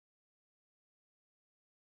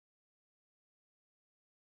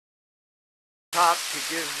top to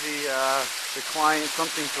give the client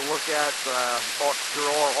something to look at through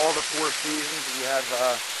all the 4 seasons. We have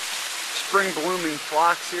spring blooming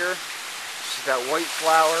phlox here. This is that white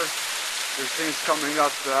flower. There's things coming up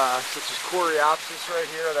such as coreopsis right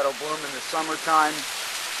here that'll bloom in the summertime,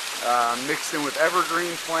 mixed in with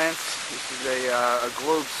evergreen plants. This is a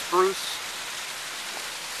globe spruce.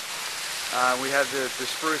 We have the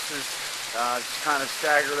spruces just kind of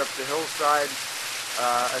staggered up the hillside.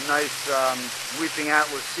 A nice weeping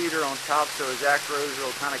atlas cedar on top, so as that grows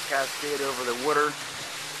it'll kind of cascade over the water.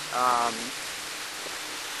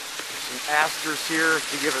 Some asters here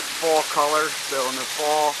to give it fall color, so in the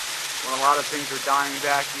fall when a lot of things are dying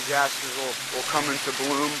back, these asters will come into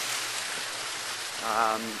bloom.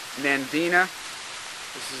 Nandina,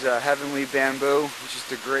 this is a heavenly bamboo, which is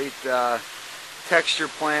a great texture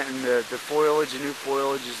plant, and the foliage, the new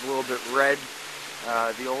foliage is a little bit red.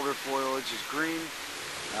 The older foliage is green.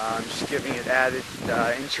 Just giving it added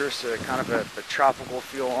interest, kind of a tropical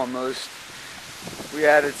feel almost. We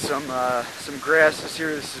added some grasses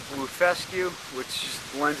here. This is blue fescue, which just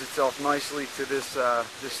lends itself nicely to this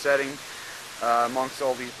this setting amongst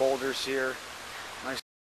all these boulders here.